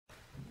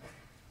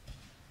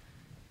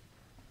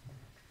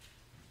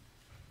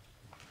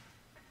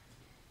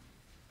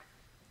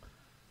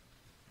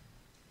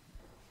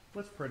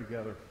Let's pray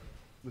together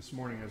this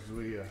morning as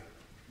we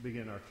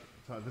begin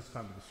this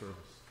time of the service.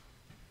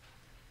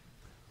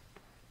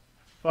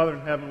 Father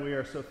in heaven, we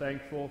are so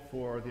thankful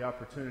for the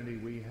opportunity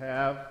we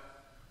have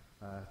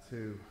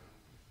to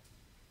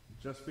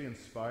just be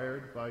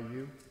inspired by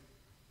you,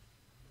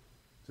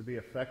 to be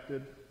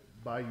affected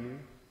by you,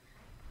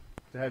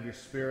 to have your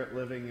Spirit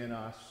living in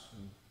us.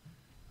 And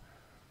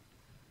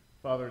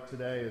Father,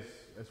 today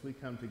as we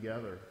come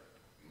together,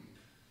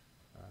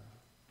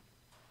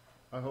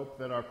 I hope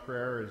that our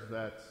prayer is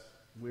that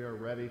we are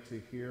ready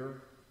to hear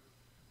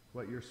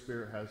what your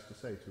Spirit has to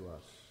say to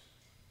us.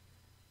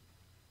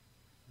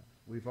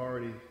 We've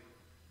already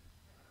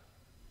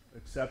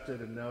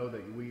accepted and know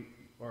that we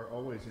are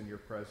always in your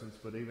presence,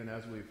 but even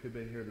as we've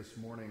been here this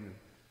morning and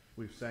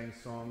we've sang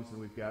songs and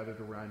we've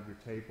gathered around your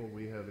table,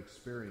 we have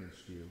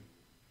experienced you.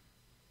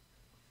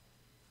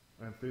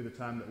 And through the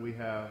time that we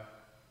have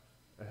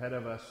ahead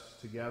of us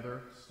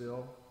together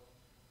still,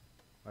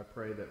 I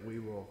pray that we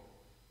will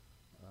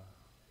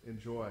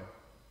enjoy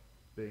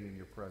being in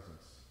your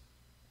presence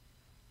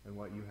and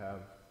what you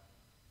have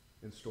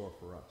in store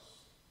for us.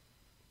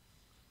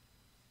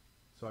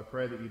 So I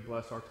pray that you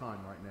bless our time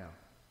right now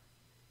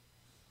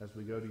as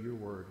we go to your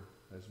word,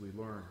 as we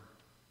learn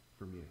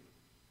from you.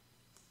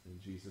 In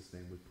Jesus'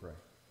 name we pray.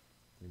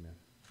 Amen.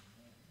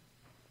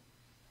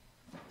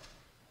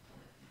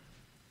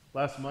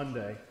 Last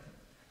Monday,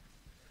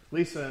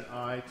 Lisa and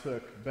I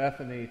took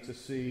Bethany to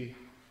see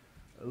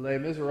Les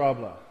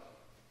Miserables.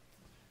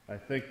 I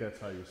think that's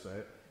how you say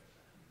it.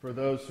 For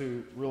those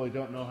who really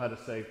don't know how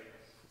to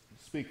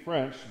speak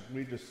French,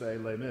 we just say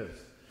Les Mis.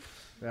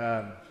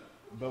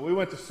 But we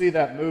went to see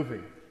that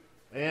movie,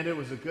 and it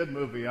was a good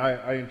movie.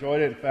 I enjoyed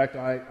it. In fact,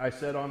 I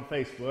said on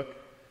Facebook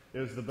it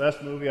was the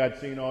best movie I'd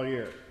seen all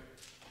year.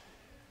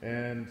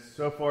 And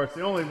so far, it's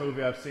the only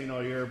movie I've seen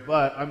all year,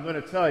 but I'm going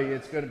to tell you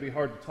it's going to be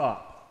hard to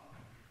top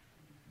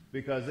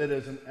because it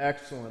is an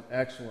excellent,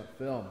 excellent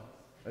film,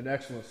 an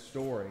excellent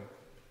story.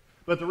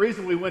 But the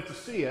reason we went to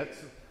see it,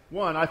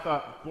 one, I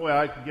thought, boy,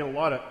 I could get a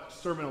lot of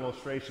sermon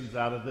illustrations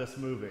out of this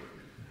movie.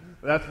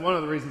 That's one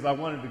of the reasons I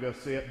wanted to go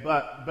see it.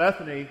 But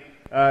Bethany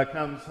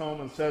comes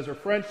home and says her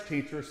French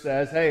teacher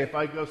says, hey, if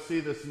I go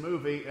see this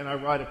movie and I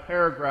write a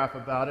paragraph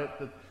about it,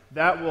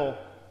 that will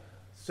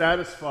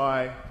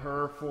satisfy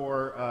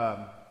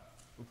the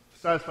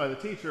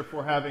teacher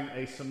for having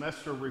a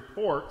semester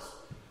report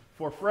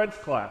for French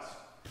class.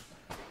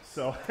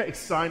 So, hey,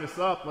 sign us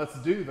up.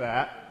 Let's do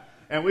that.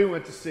 And we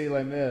went to see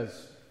Les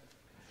Mis.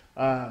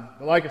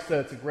 But like I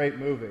said, it's a great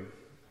movie.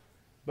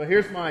 But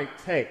here's my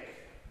take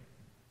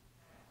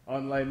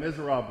on Les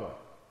Miserables.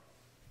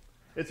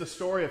 It's a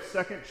story of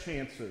second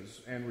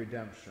chances and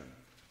redemption.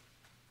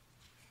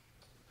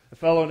 A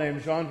fellow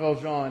named Jean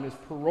Valjean is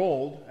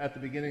paroled at the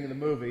beginning of the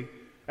movie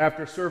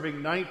after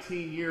serving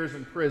 19 years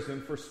in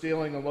prison for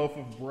stealing a loaf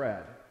of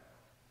bread.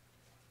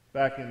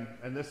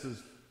 And this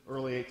is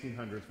early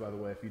 1800s, by the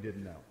way, if you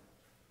didn't know.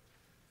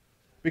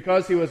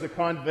 Because he was a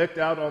convict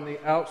out on the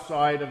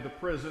outside of the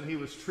prison, he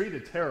was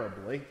treated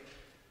terribly.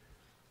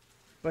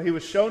 But he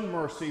was shown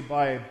mercy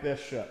by a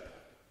bishop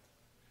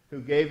who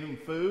gave him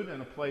food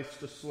and a place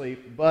to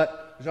sleep.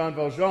 But Jean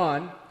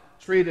Valjean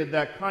treated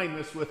that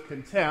kindness with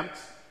contempt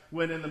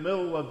when in the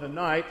middle of the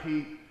night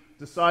he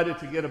decided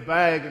to get a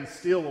bag and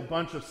steal a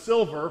bunch of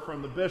silver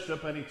from the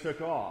bishop, and he took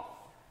off,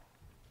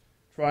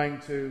 trying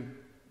to,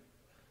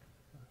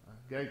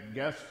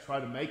 try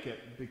to make it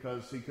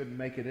because he couldn't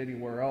make it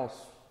anywhere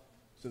else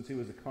since he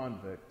was a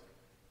convict.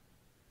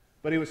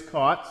 But he was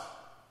caught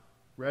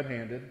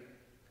red-handed.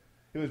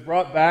 He was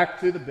brought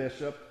back to the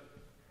bishop.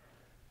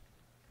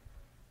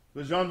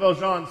 But Jean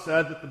Valjean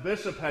said that the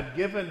bishop had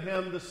given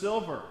him the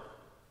silver.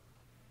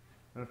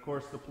 And of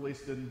course the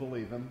police didn't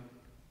believe him.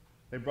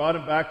 They brought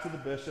him back to the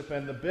bishop,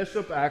 and the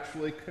bishop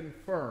actually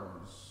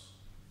confirms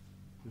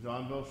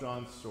Jean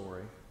Valjean's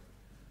story.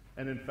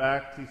 And in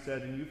fact, he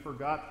said, and you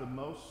forgot the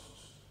most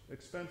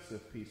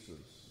expensive pieces.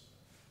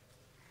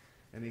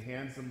 And he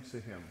hands them to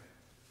him.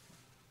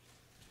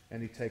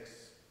 And he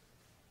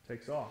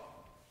takes off.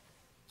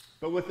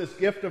 But with this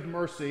gift of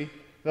mercy,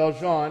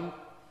 Valjean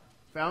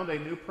found a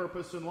new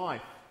purpose in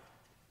life.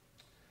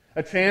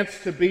 A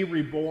chance to be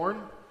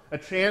reborn, a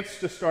chance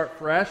to start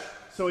fresh.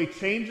 So he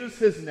changes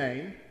his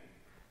name.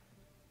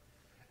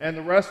 And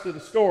the rest of the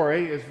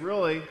story is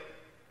really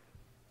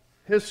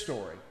his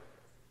story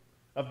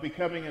of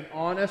becoming an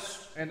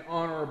honest and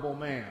honorable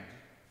man.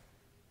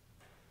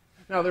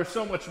 Now, there's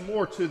so much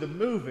more to the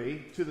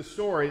movie, to the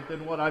story,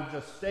 than what I've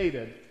just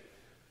stated.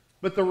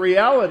 But the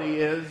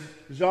reality is,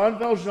 Jean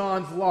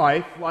Valjean's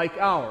life, like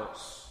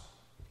ours,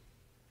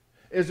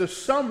 is a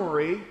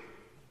summary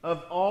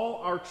of all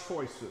our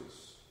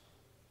choices.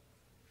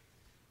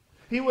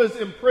 He was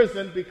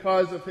imprisoned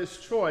because of his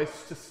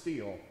choice to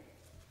steal.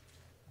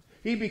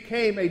 He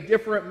became a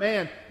different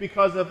man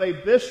because of a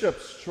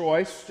bishop's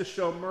choice to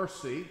show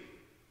mercy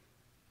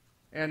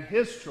and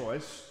his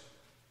choice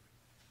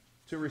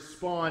to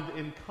respond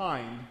in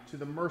kind to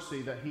the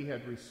mercy that he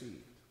had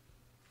received.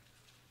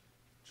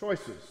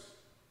 Choices.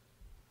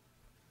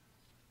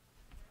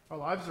 Our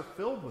lives are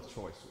filled with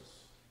choices.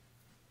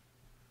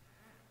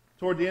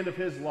 toward the end of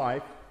his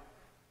life,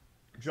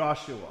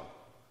 Joshua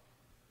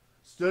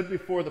stood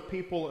before the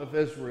people of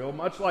Israel,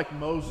 much like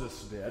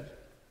Moses did,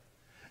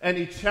 and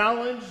he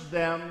challenged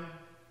them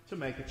to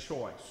make a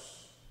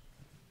choice.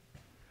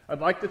 I'd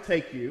like to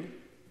take you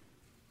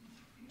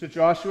to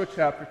Joshua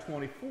chapter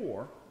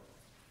 24,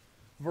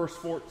 verse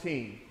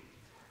 14.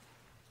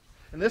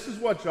 And this is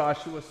what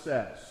Joshua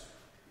says.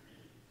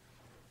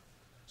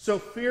 So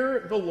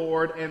fear the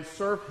Lord and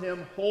serve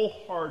him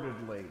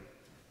wholeheartedly.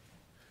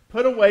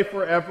 Put away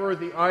forever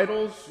the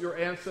idols your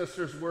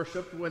ancestors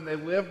worshipped when they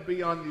lived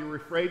beyond the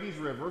Euphrates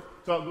River.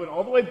 So it went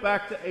all the way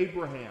back to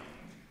Abraham.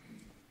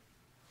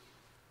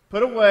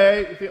 Put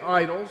away the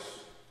idols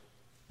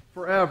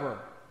forever.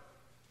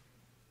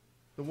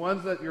 The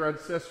ones that your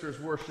ancestors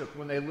worshipped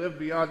when they lived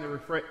beyond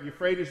the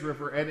Euphrates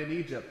River and in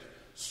Egypt.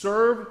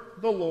 Serve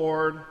the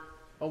Lord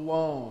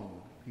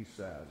alone, he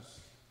says.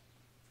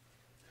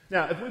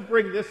 Now, if we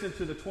bring this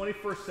into the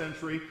 21st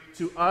century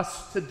to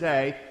us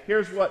today,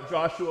 here's what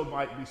Joshua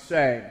might be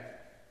saying.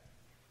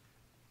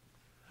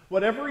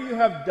 Whatever you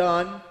have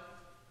done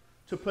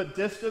to put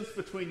distance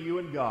between you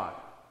and God,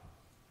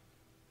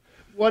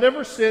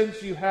 whatever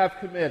sins you have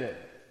committed,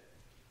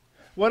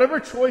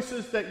 whatever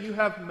choices that you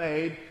have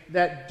made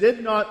that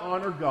did not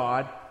honor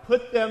God,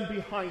 put them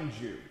behind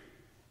you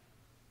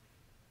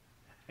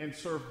and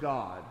serve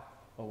God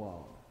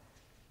alone.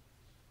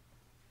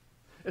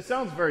 It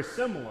sounds very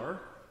similar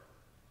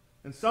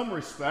in some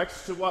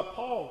respects to what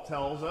Paul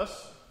tells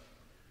us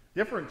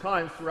different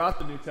times throughout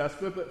the New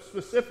Testament, but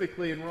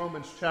specifically in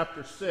Romans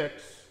chapter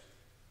 6,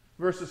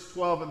 verses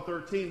 12 and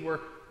 13,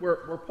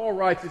 where Paul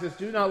writes, he says,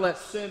 "Do not let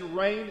sin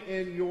reign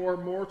in your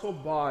mortal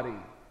body,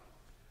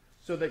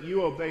 so that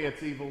you obey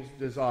its evil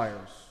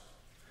desires.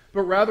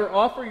 But rather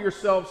offer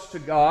yourselves to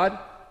God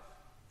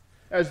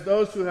as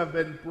those who have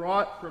been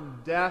brought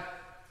from death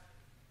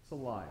to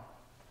life."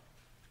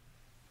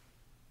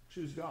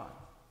 Choose God.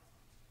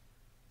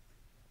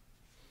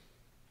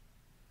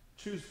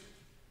 Choose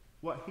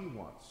what he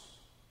wants.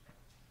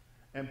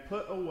 And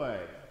put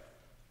away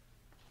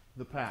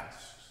the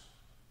past.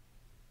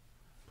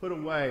 Put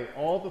away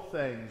all the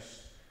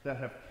things that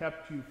have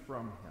kept you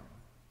from him.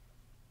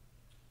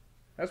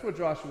 That's what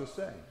Joshua is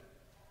saying.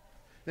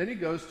 Then he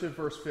goes to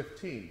verse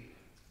 15.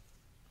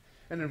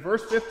 And in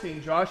verse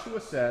 15,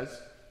 Joshua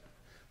says,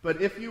 "But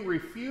if you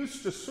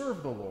refuse to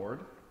serve the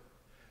Lord,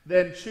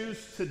 then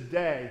choose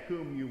today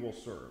whom you will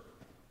serve.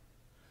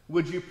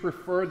 Would you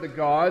prefer the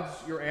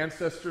gods your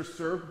ancestors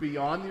served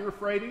beyond the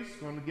Euphrates?"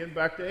 Going again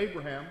back to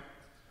Abraham.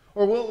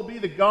 "Or will it be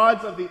the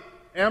gods of the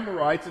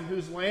Amorites in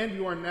whose land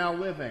you are now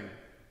living?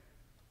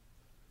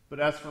 But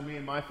as for me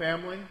and my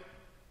family,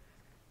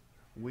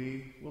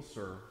 we will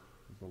serve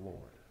the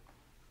Lord."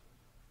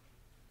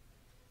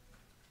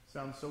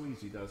 Sounds so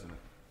easy, doesn't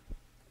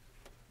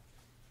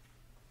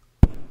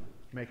it?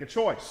 Make a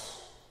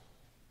choice.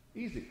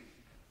 Easy.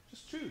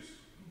 Just choose.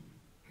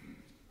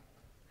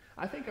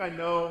 I think I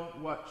know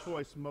what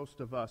choice most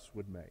of us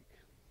would make.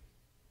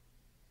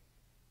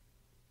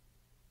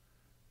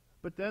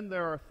 But then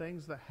there are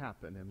things that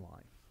happen in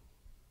life.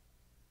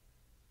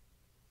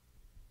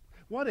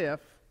 What if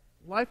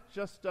life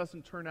just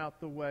doesn't turn out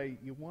the way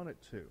you want it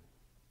to?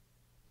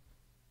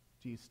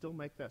 Do you still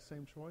make that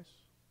same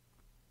choice?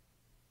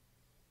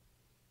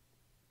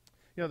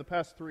 You know, the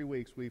past 3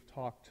 weeks we've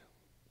talked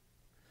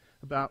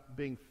about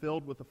being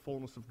filled with the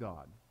fullness of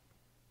God.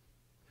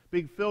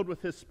 Being filled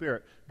with his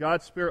Spirit.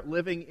 God's Spirit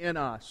living in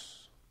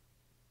us.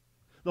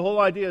 The whole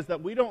idea is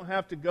that we don't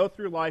have to go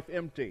through life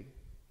empty.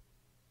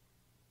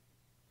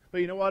 But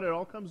you know what? It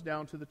all comes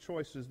down to the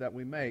choices that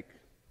we make.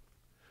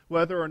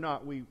 Whether or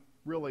not we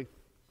really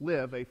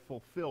live a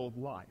fulfilled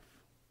life.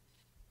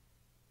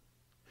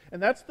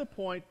 And that's the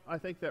point, I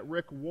think, that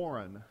Rick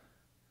Warren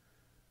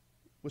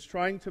was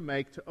trying to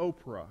make to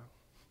Oprah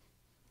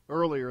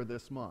earlier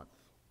this month.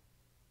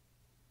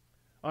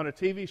 On a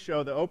TV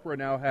show that Oprah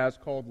now has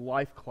called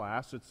Life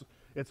Class.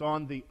 It's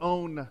on the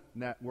OWN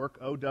network,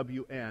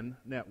 OWN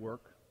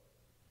network.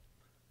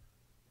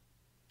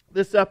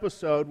 This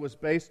episode was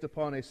based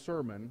upon a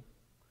sermon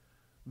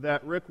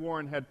that Rick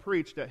Warren had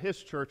preached at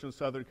his church in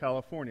Southern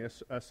California,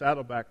 a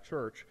Saddleback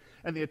church.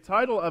 And the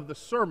title of the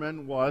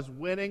sermon was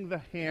 "Winning the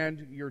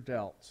Hand You're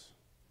Dealt."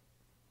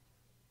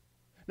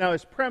 Now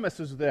his premise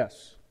is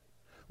this: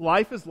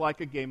 life is like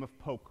a game of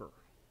poker.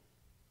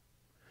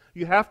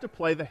 You have to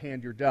play the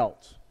hand you're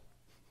dealt.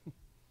 I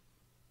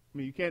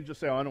mean, you can't just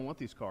say, "Oh, I don't want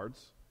these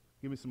cards.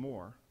 Give me some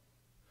more."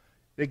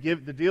 The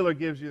dealer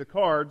gives you the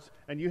cards,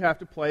 and you have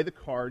to play the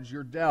cards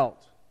you're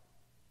dealt.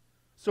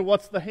 So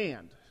what's the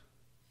hand?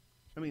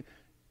 I mean,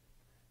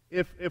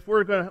 if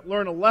we're going to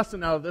learn a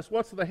lesson out of this,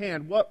 what's the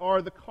hand? What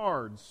are the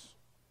cards?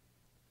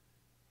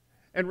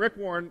 And Rick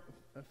Warren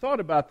thought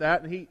about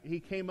that, and he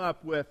came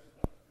up with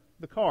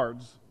the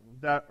cards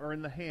that are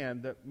in the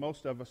hand that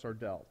most of us are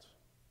dealt.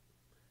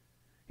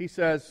 He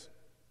says,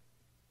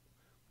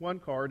 one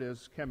card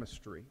is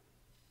chemistry.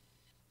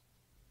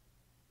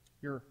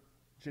 Your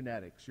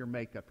genetics, your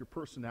makeup, your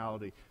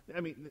personality.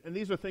 I mean, and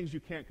these are things you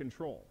can't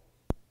control.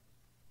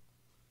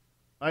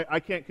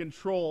 I can't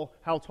control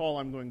how tall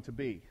I'm going to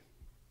be.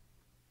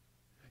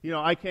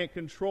 I can't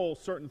control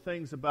certain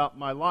things about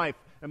my life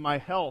and my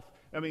health.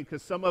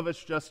 Because some of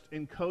it's just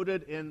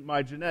encoded in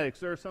my genetics.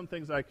 There are some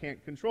things I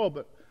can't control,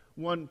 but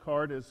one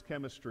card is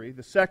chemistry.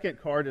 The second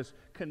card is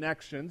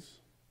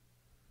connections.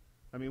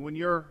 When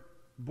you're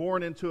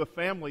born into a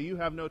family, you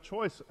have no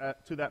choice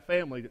to that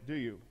family, do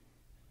you?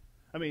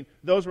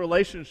 Those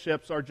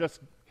relationships are just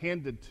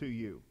handed to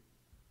you.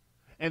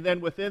 And then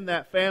within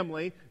that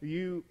family,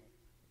 you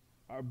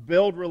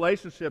build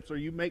relationships or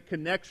you make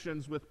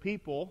connections with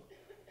people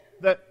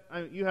that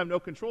you have no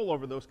control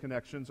over those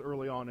connections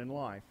early on in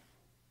life.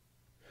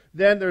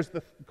 Then there's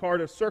the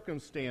card of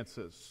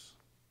circumstances.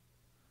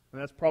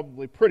 And that's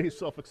probably pretty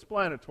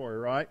self-explanatory,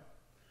 right?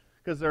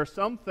 Because there are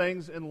some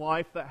things in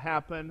life that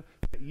happen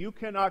that you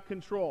cannot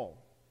control.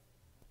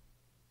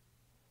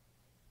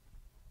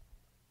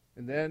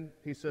 And then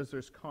he says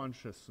there's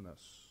consciousness.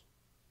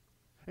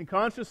 And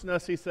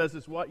consciousness, he says,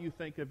 is what you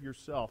think of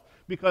yourself.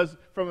 Because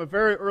from a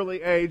very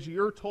early age,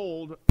 you're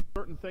told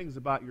certain things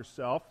about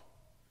yourself.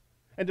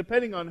 And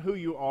depending on who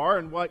you are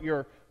and what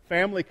your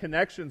family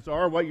connections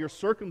are, what your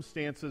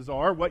circumstances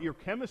are, what your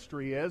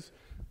chemistry is,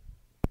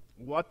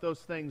 what those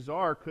things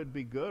are could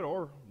be good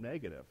or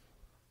negative.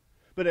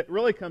 But it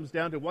really comes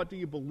down to, what do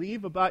you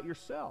believe about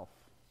yourself?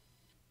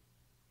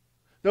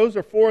 Those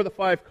are 4 of the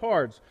 5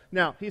 cards.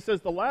 Now, he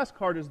says the last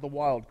card is the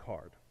wild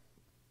card.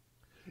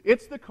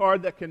 It's the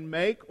card that can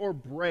make or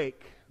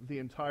break the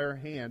entire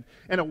hand.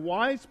 And a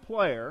wise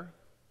player,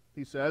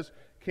 he says,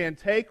 can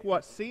take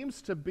what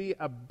seems to be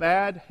a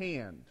bad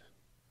hand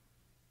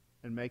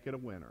and make it a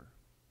winner.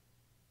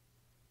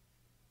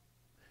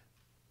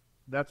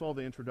 That's all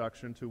the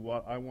introduction to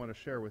what I want to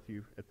share with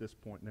you at this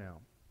point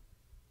now.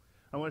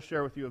 I want to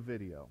share with you a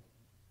video.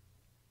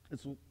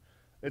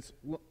 It's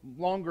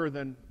longer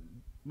than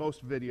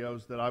most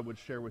videos that I would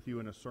share with you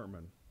in a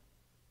sermon.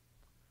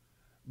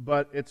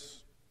 But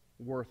it's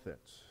worth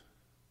it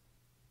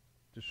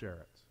to share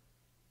it.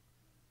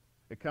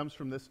 It comes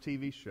from this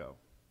TV show.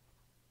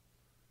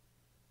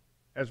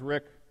 As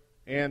Rick,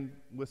 and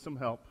with some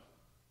help,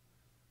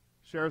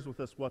 shares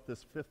with us what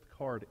this 5th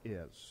card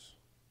is.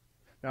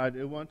 Now, I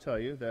do want to tell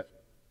you that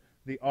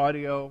the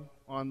audio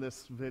on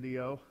this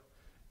video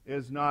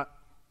is not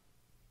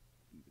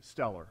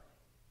stellar.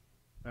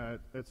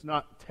 It's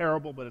not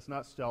terrible, but it's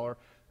not stellar.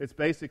 It's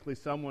basically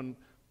someone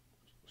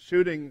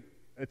shooting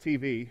a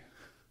TV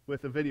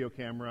with a video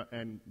camera,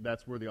 and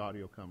that's where the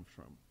audio comes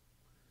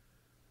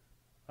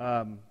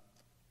from.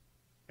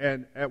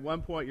 And at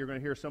one point, you're going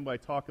to hear somebody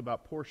talk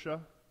about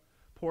Portia.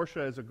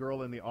 Portia is a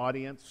girl in the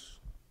audience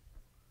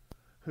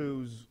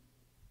who's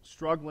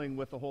struggling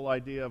with the whole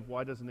idea of,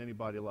 why doesn't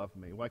anybody love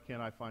me? Why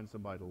can't I find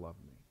somebody to love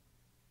me?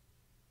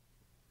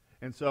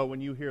 And so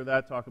when you hear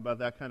that talk about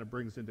that, kind of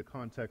brings into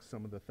context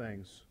some of the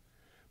things.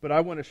 But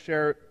I want to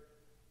share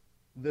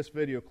this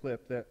video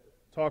clip that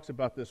talks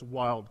about this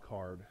wild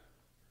card.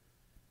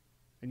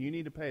 And you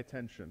need to pay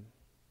attention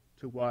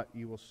to what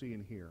you will see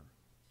and hear.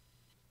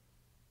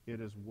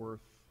 It is worth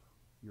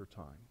your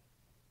time.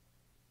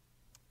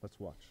 Let's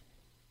watch.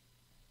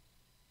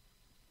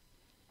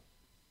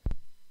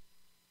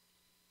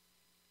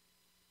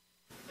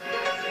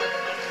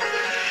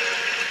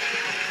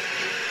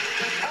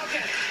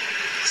 Okay,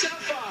 so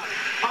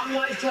far on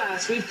Life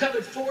Class, we've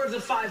covered 4 of the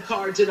 5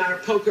 cards in our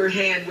poker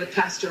hand with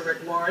Pastor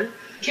Rick Warren.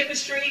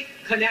 Chemistry,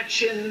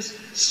 connections,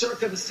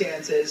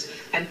 circumstances,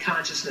 and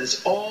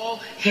consciousness. All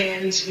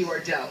hands you are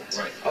dealt.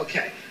 Right.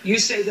 Okay. You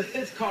say the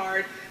 5th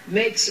card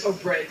makes or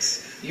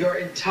breaks your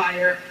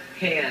entire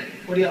hand.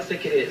 What do y'all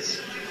think it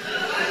is?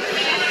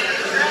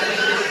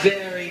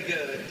 Very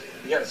good.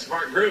 You got a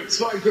smart group.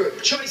 Smart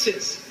group.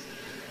 Choices.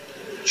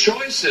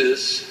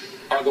 Choices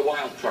are the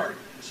wild card.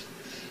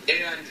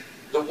 And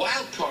the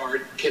wild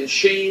card can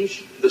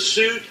change the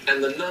suit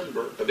and the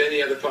number of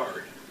any other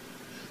card.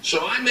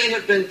 So I may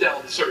have been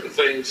dealt certain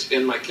things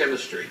in my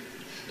chemistry,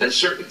 and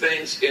certain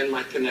things in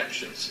my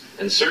connections,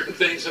 and certain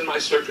things in my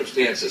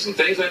circumstances, and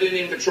things I didn't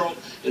even control,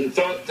 and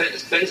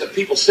things that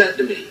people said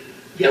to me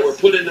that were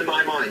put into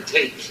my mind,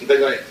 tapes and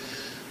things like that.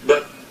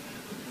 But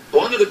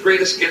one of the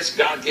greatest gifts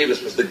God gave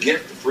us was the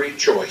gift of free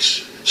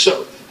choice.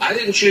 So I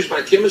didn't choose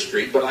my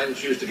chemistry, but I didn't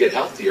choose to get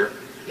healthier.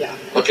 Yeah.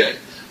 Okay.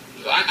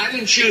 I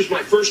didn't choose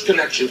my first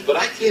connections, but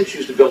I can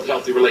choose to build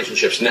healthy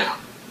relationships now.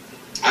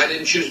 I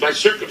didn't choose my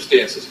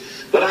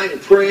circumstances, but I can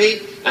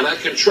pray and I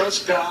can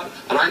trust God,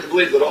 and I can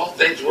believe that all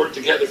things work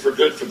together for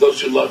good for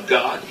those who love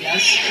God.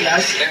 Yes,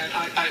 yes. And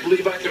I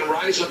believe I can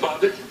rise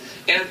above it.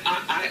 And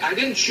I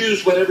didn't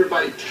choose what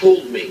everybody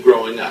told me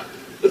growing up,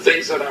 the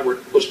things that I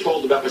was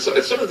told about myself.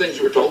 And some of the things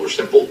you were told were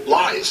simple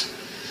lies.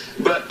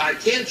 But I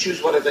can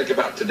choose what I think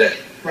about today.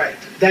 Right.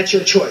 That's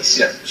your choice.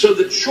 Yeah. So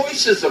the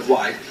choices of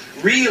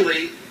life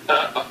really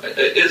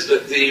is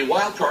the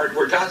wild card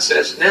where God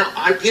says, now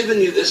I've given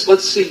you this.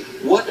 Let's see,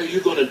 what are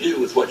you going to do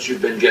with what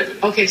you've been given?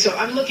 Okay, so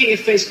I'm looking at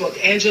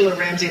Facebook. Angela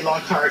Ramsey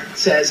Lockhart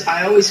says,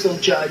 I always feel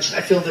judged.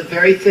 I feel the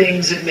very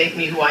things that make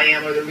me who I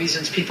am are the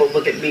reasons people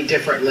look at me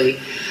differently.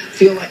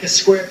 Feel like a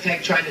square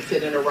peg trying to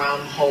fit in a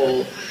round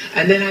hole.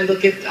 And then I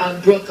look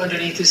at Brooke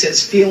underneath who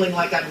says, feeling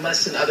like I'm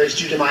less than others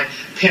due to my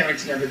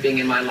parents never being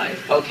in my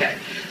life. Okay,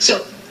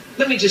 so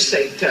let me just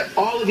say to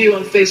all of you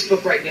on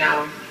Facebook right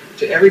now,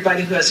 to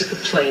everybody who has a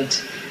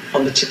complaint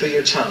on the tip of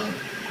your tongue,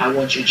 I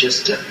want you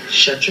just to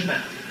shut your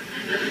mouth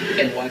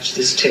and watch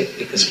this tape,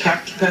 because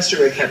Pastor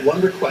Rick had one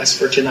request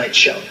for tonight's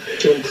show,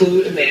 to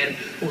include a man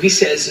who he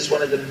says is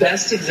one of the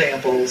best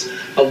examples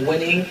of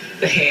winning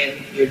the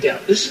hand you're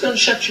dealt. This is going to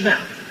shut your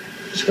mouth.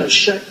 Just going to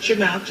shut your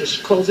mouth.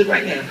 Just close it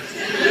right now.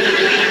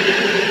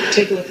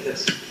 Take a look at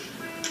this.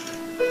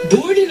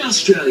 Born in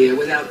Australia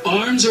without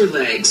arms or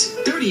legs,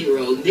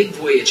 30-year-old Nick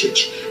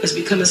Vujicic has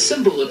become a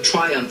symbol of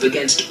triumph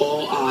against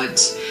all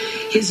odds.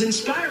 His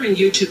inspiring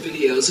YouTube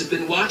videos have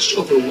been watched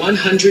over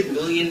 100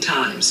 million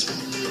times.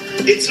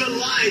 It's a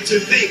lie to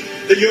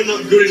think that you're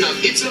not good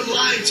enough. It's a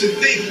lie to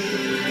think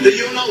that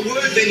you're not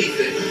worth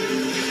anything.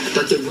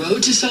 But the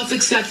road to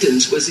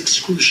self-acceptance was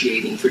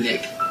excruciating for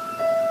Nick.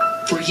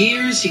 For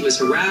years, he was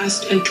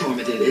harassed and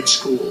tormented at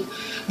school.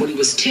 When he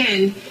was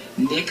 10,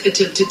 Nick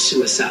attempted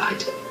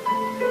suicide.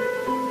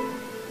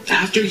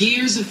 After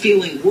years of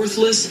feeling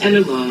worthless and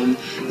alone,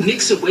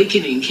 Nick's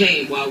awakening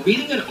came while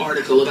reading an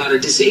article about a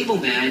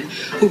disabled man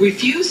who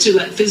refused to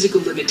let physical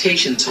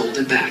limitations hold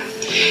him back.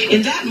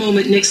 In that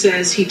moment, Nick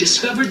says he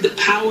discovered the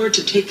power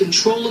to take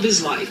control of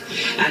his life,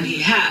 and he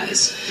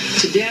has.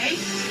 Today,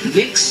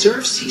 Nick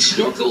surfs, he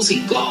snorkels,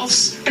 he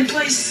golfs, and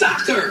plays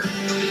soccer.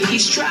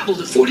 He's traveled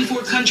to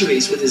 44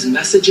 countries with his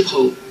message of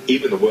hope.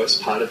 Even the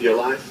worst part of your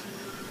life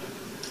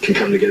can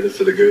come together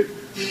for the good.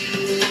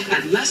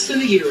 And less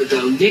than a year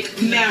ago,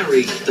 Nick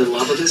married the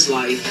love of his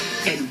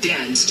life and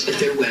danced at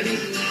their wedding.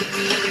 Tonight,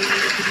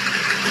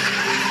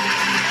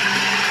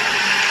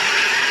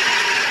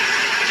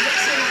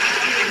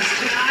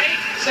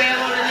 say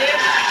hello to Nick.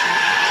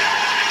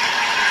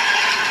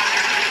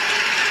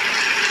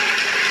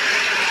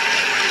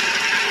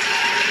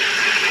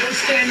 We're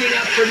standing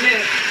up for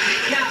Nick.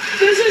 Now,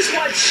 this is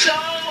what's so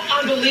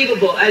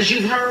unbelievable. As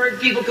you've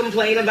heard, people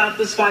complain about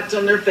the spots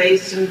on their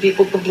face, and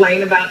people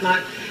complain about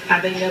not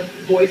having a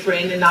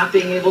boyfriend and not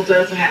being able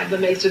to have the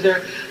mates of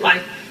their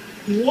life.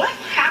 What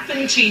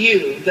happened to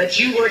you that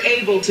you were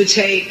able to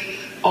take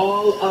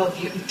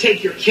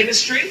take your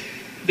chemistry,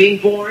 being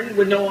born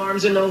with no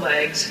arms and no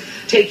legs,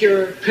 take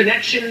your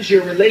connections,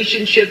 your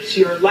relationships,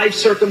 your life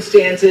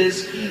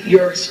circumstances,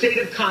 your state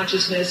of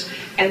consciousness,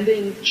 and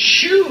then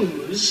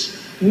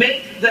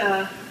make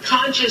the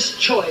conscious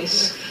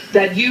choice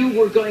that you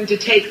were going to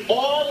take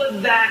all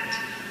of that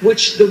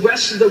which the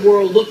rest of the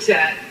world looks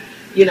at,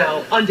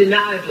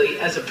 undeniably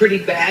as a pretty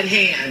bad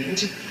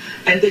hand,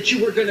 and that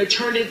you were going to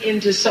turn it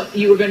into something,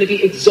 you were going to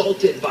be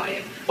exalted by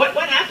it.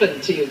 What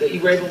happened to you that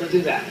you were able to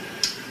do that?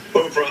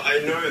 Oprah, I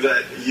know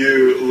that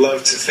you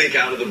love to think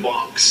out of the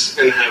box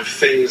and have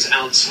things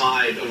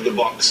outside of the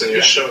box in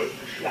your show.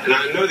 Yeah. And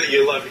I know that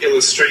you love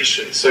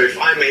illustration. So if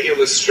I may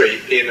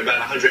illustrate in about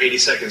 180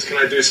 seconds, can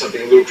I do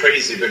something a little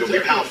crazy, but it'll be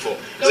powerful?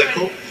 Is that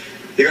cool?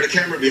 You got a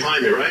camera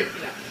behind me, right?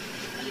 Yeah.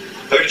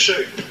 I'm going to show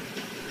you.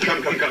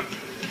 Come.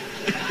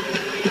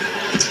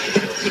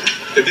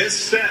 This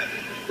step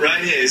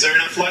right here, is there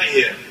enough light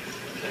here?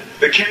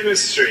 The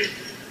chemistry.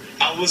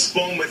 I was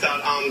born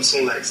without arms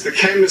and legs. The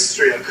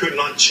chemistry I could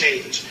not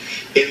change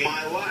in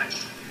my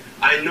life.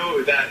 I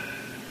know that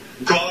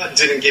God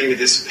didn't give me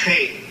this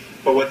pain,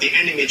 but what the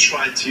enemy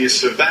tried to use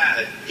for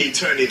bad, he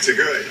turned into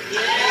good.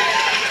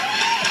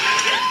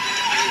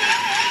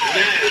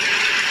 Then,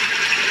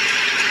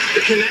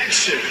 the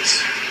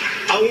connections.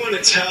 I want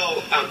to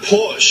tell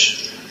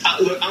Porsche,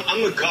 look,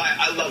 I'm a guy,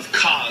 I love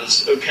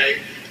cars, okay?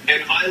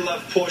 And I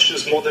love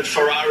Porsches more than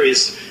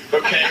Ferraris,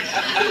 okay?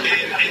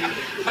 and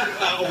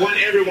I want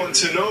everyone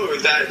to know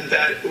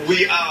that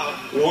we are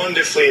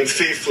wonderfully and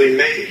fearfully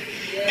made.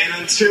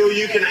 And until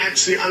you can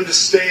actually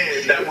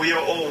understand that we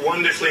are all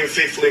wonderfully and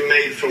fearfully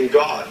made from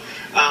God,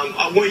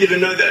 I want you to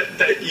know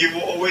that you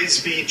will always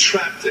be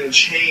trapped and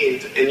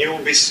chained and you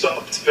will be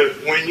stopped. But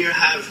when you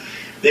have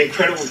the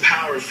incredible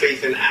power of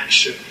faith in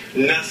action,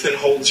 nothing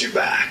holds you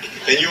back.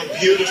 And you're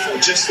beautiful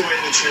just the way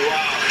that you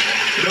are.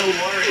 No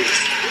worries.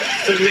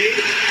 For me,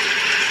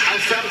 I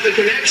felt the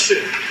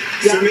connection.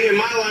 Yeah. For me in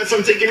my life,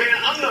 I'm thinking, man,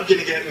 I'm not going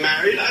to get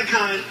married. I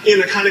can't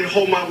even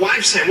hold my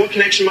wife's hand. What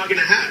connection am I going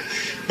to have?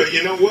 But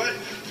you know what?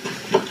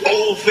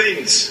 All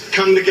things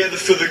come together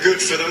for the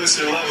good for those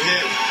who love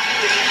Him.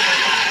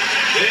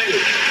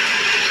 Then,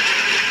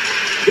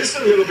 this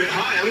is a little bit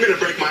high. I'm going to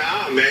break my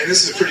arm, man.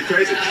 This is pretty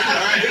crazy. All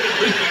right.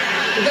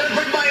 I'm going to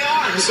break my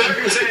arm.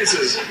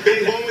 Circumstances.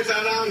 Being born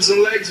without arms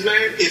and legs,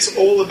 man, it's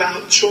all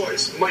about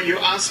choice. When you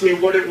asked me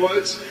what it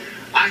was,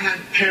 I had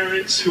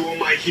parents who were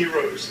my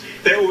heroes.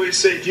 They always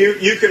said,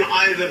 you can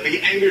either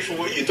be angry for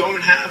what you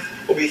don't have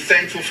or be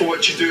thankful for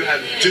what you do have.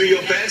 Do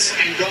your best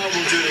and God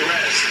will do the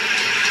rest.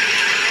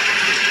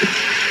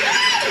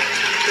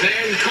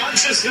 Then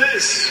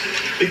consciousness,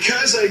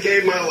 because I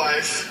gave my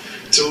life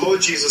to Lord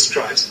Jesus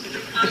Christ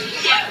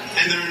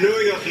and the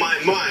renewing of my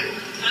mind,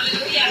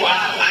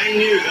 wow, I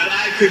knew that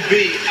I could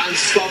be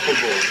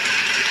unstoppable.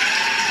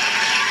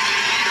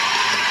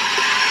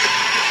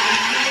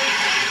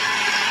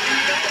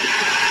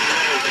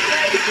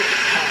 Thank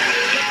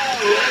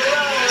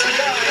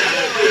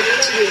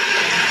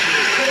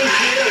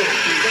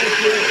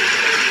you.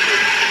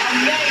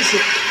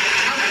 Amazing.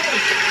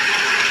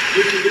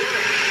 You can do it.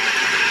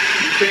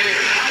 You can.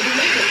 I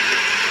believe it.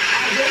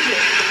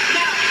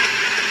 Now,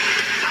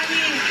 I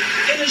mean,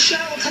 in a show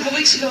a couple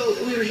weeks ago,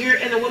 we were here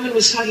and a woman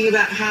was talking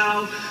about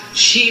how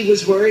she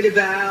was worried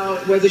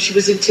about whether she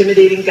was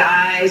intimidating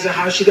guys or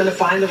how she's going to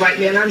find the right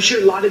man. I'm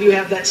sure a lot of you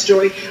have that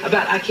story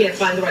about I can't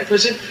find the right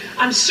person.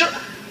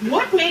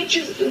 What made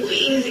you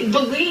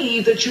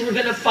believe that you were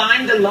going to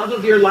find the love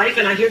of your life?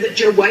 And I hear that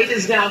your wife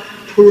is now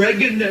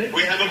pregnant.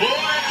 We have a boy. You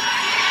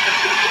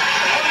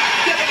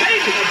have a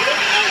baby.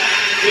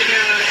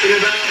 In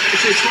about,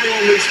 she's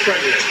 21 weeks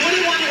pregnant.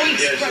 21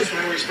 weeks Yeah, pregnant. she's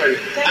 21 weeks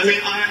pregnant. I mean,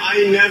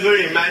 I never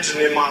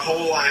imagined in my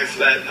whole life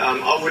that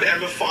I would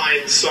ever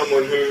find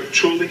someone who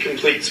truly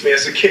completes me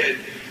as a kid.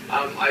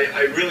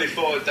 I really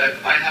thought that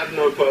I have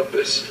no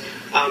purpose.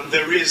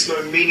 There is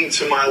no meaning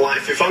to my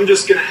life. If I'm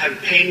just going to have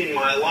pain in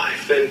my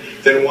life,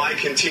 then why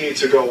continue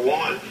to go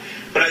on?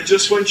 But I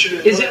just want you to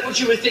know. Is that what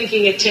you were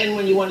thinking at 10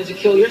 when you wanted to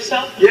kill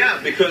yourself? Yeah,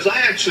 because I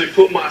actually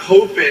put my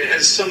hope in,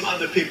 as some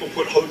other people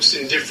put hopes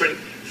in different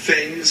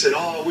things, and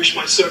I wish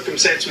my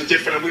circumstance was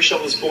different, I wish I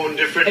was born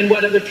different. And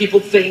what other people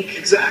think.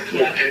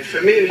 Exactly. Yeah. And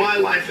for me, in my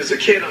life as a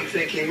kid, I'm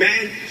thinking,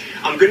 man,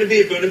 I'm going to be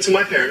a burden to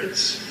my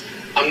parents.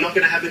 I'm not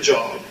going to have a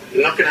job.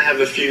 I'm not going to have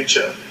a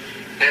future.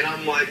 And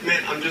I'm like,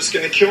 man, I'm just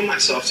going to kill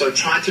myself. So I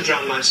tried to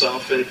drown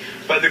myself. And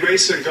by the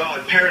grace of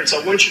God, parents, I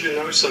want you to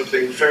know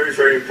something very,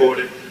 very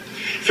important.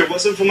 If it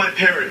wasn't for my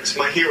parents,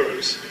 my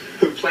heroes,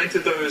 who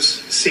planted those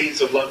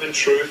seeds of love and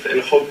truth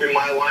and hope in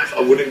my life,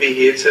 I wouldn't be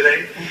here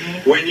today.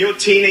 Mm-hmm. When your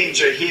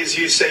teenager hears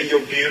you say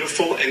you're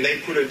beautiful and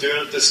they put a do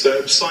not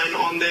disturb sign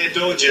on their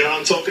door, do you know what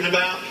I'm talking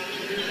about?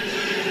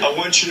 I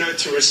want you to know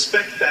to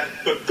respect that,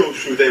 but go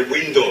through their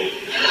window. You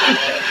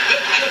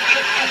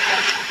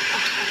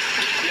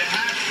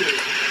have to.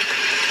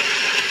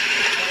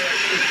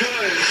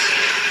 Because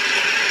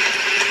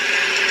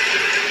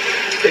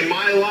in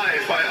my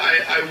life,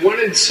 I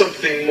wanted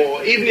something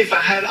more. Even if I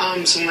had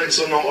arms and legs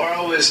or not, or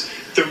I was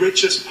the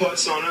richest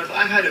person on earth,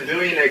 I've had a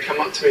billionaire come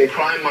up to me and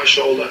cry on my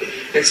shoulder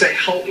and say,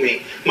 help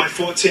me. My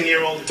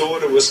 14-year-old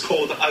daughter was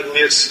called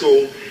ugly at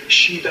school.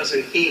 She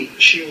doesn't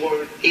eat. She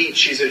won't eat.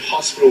 She's in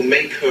hospital.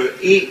 Make her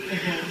eat.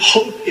 Mm-hmm.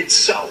 Hope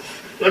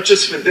itself, not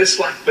just for this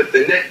life, but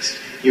the next.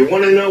 You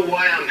want to know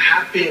why I'm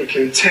happy and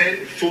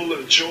content, full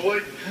of joy?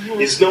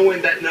 Mm-hmm. Is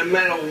knowing that no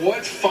matter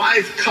what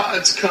 5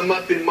 cards come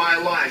up in my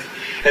life,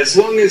 as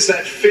long as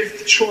that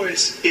 5th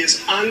choice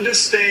is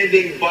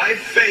understanding by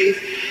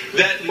faith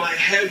that my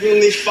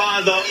Heavenly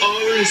Father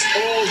owns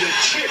all the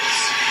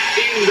chips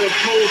in the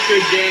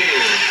poker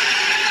game.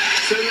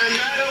 So no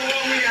matter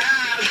what we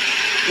have,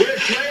 we're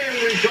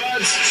playing with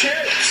God's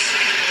chips.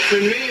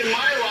 For me in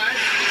my life,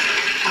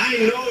 I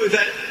know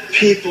that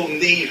people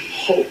need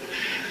hope.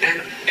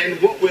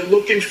 And what we're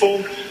looking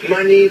for,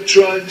 money,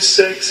 drugs,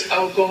 sex,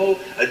 alcohol,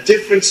 a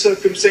different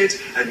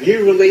circumstance, a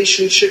new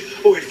relationship,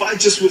 or if I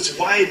just was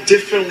wired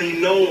differently,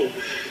 no.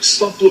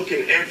 Stop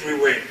looking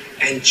everywhere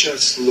and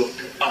just look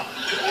up.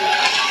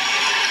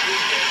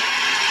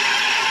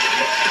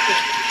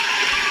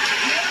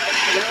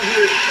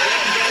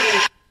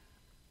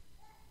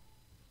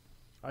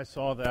 I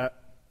saw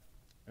that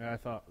and I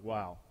thought,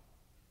 wow,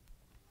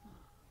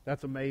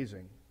 that's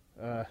amazing.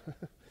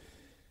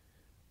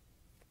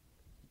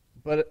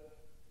 But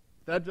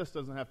that just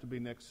doesn't have to be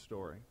Nick's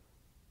story.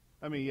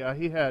 I mean, yeah,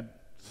 he had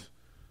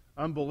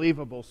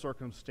unbelievable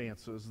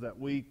circumstances that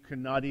we could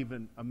not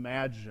even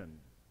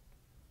imagine.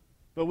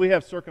 But we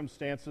have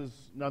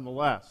circumstances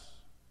nonetheless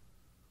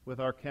with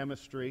our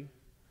chemistry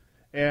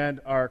and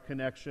our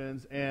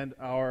connections and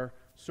our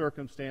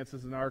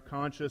circumstances and our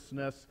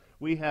consciousness.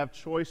 We have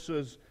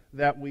choices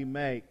that we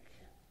make.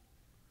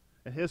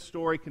 And his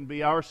story can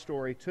be our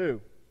story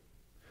too.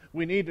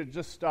 We need to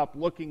just stop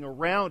looking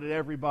around at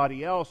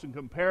everybody else and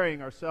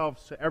comparing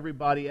ourselves to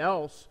everybody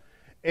else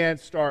and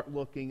start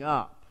looking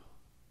up.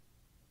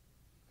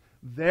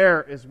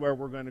 There is where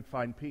we're going to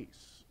find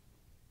peace.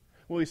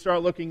 When we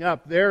start looking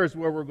up, there is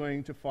where we're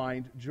going to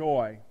find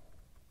joy.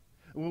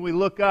 When we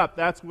look up,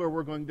 that's where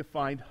we're going to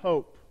find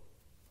hope.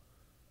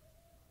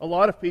 A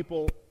lot of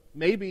people,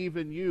 maybe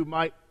even you,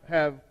 might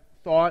have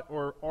thought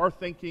or are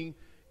thinking,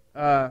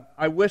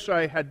 I wish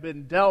I had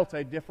been dealt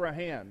a different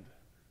hand.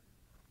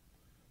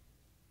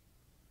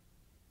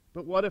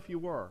 But what if you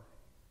were?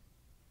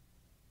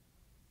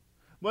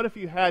 What if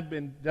you had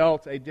been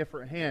dealt a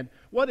different hand?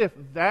 What if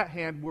that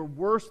hand were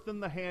worse than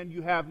the hand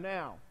you have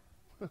now?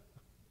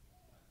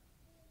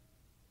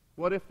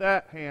 What if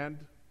that hand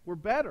were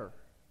better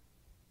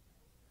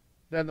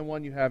than the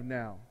one you have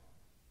now?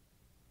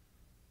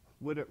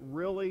 Would it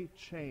really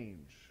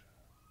change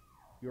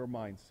your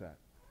mindset?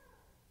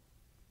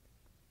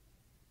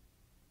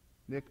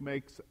 Nick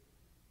makes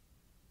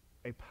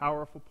a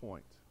powerful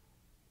point.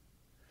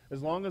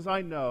 As long as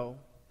I know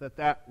that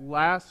that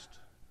last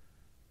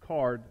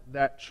card,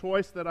 that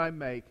choice that I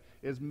make,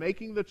 is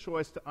making the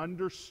choice to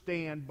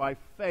understand by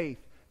faith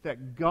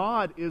that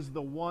God is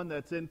the one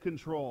that's in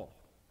control.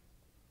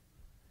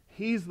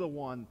 He's the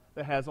one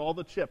that has all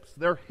the chips.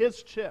 They're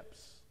His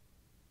chips.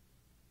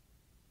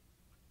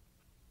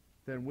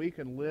 Then we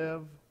can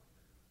live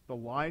the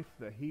life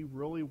that He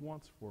really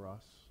wants for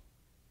us.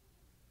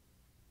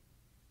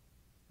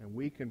 And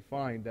we can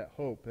find that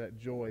hope, that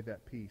joy,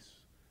 that peace.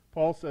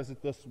 Paul says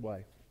it this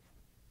way: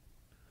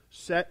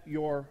 set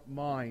your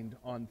mind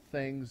on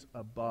things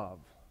above,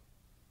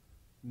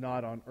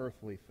 not on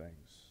earthly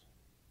things.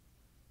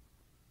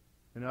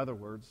 In other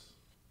words,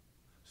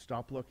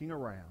 stop looking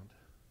around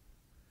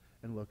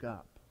and look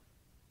up.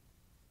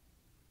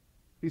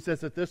 He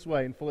says it this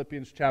way in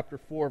Philippians chapter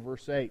 4,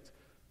 verse 8.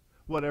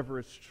 Whatever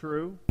is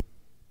true,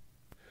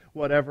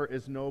 whatever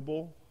is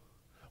noble,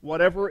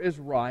 whatever is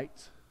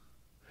right,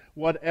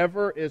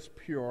 whatever is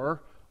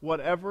pure,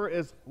 whatever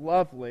is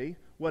lovely,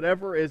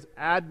 whatever is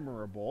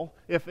admirable,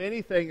 if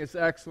anything is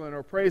excellent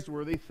or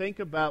praiseworthy, think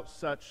about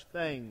such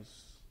things.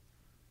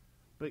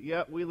 But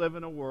yet we live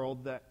in a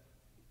world that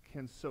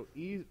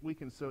we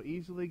can so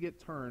easily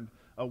get turned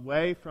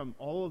away from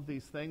all of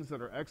these things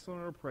that are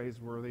excellent or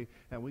praiseworthy,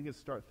 and we can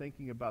start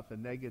thinking about the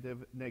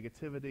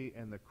negativity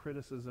and the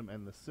criticism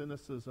and the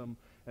cynicism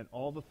and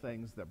all the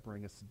things that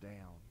bring us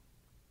down.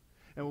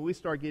 And when we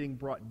start getting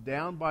brought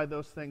down by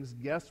those things,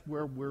 guess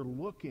where we're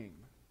looking?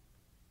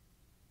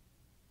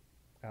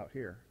 Out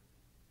here,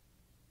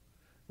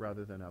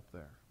 rather than up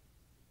there.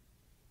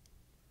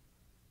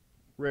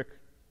 Rick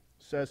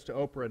says to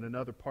Oprah in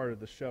another part of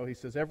the show, he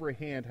says, every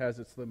hand has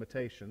its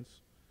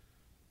limitations,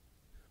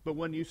 but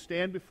when you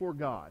stand before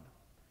God,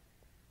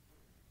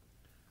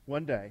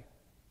 one day,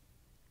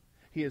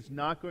 He is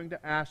not going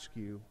to ask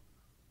you,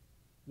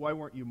 why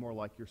weren't you more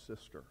like your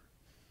sister?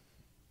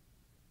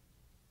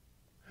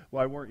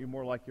 Why weren't you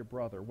more like your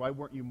brother? Why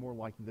weren't you more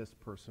like this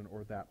person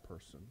or that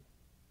person?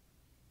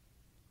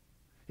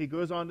 He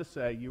goes on to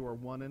say, you are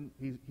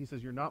he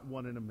says, you're not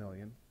 1 in a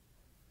million.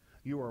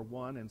 You are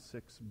 1 in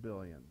 6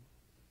 billion.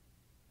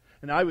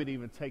 And I would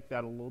even take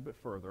that a little bit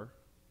further.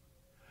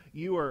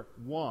 You are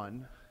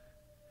 1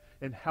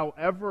 in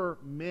however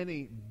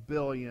many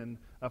billion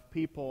of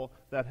people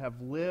that have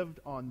lived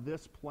on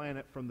this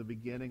planet from the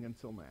beginning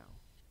until now.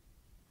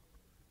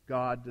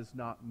 God does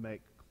not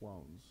make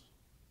clones.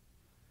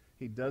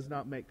 He does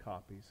not make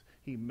copies.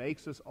 He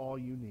makes us all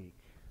unique.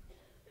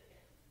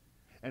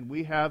 And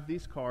we have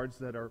these cards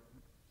that are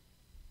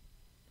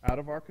out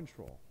of our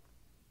control.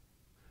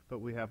 But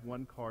we have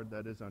one card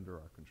that is under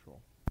our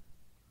control.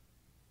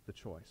 The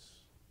choice.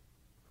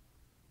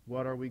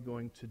 What are we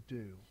going to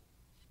do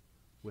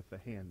with the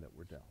hand that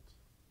we're dealt?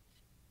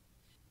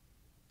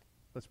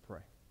 Let's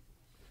pray.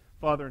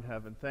 Father in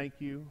heaven, thank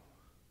you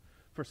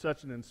for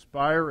such an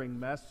inspiring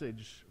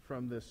message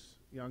from this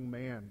young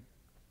man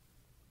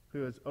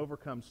who has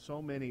overcome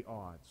so many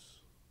odds.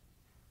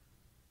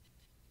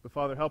 But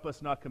Father, help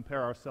us not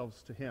compare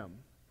ourselves to him.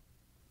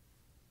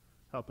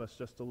 Help us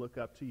just to look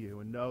up to you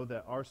and know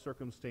that our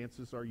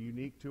circumstances are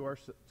unique to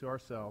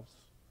ourselves.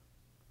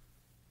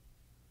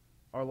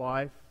 Our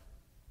life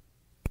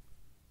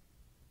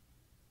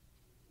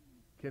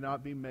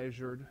cannot be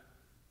measured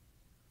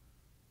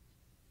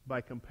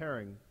by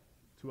comparing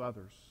to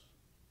others.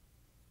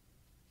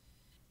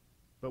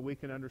 But we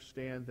can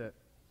understand that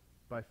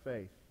by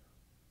faith,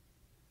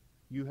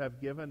 you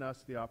have given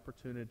us the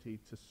opportunity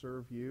to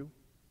serve you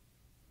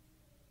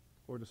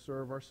or to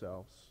serve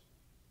ourselves.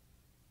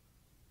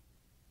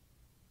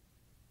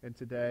 And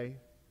today,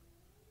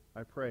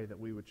 I pray that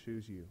we would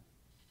choose you.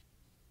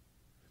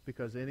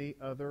 Because any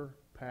other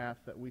path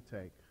that we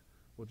take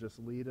will just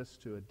lead us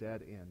to a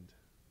dead end.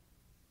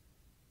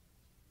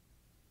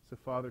 So,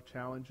 Father,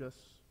 challenge us,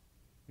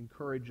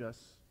 encourage us,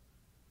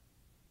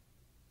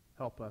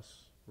 help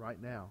us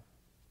right now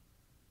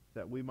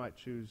that we might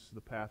choose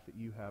the path that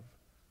you have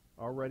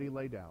already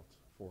laid out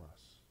for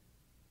us.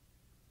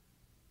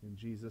 In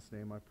Jesus'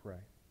 name I pray.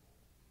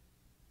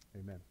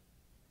 Amen.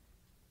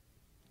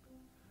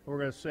 We're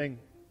going to sing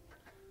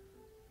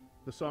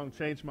the song,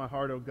 Change My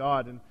Heart, O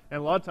God. And a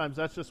lot of times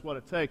that's just what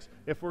it takes.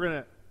 If we're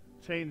going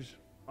to change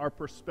our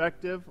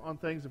perspective on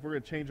things, if we're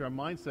going to change our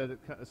mindset,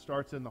 it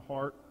starts in the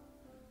heart,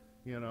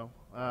 you know.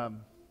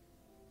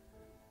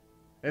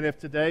 And if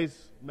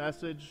today's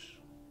message,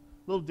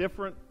 a little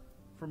different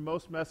from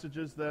most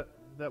messages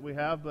that we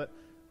have, but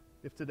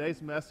if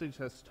today's message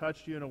has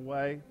touched you in a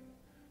way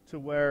to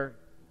where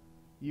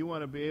you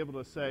want to be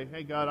able to say,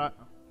 hey, God,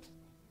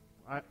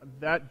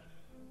 that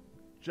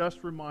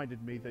just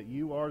reminded me that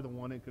you are the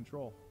one in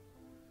control,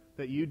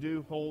 that you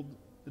do hold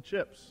the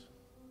chips.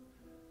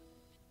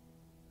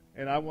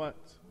 And I want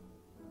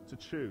to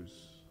choose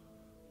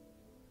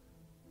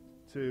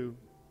to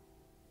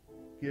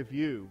give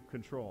you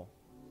control.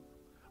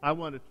 I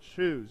want to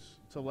choose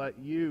to let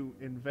you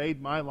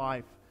invade my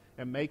life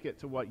and make it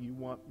to what you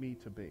want me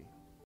to be.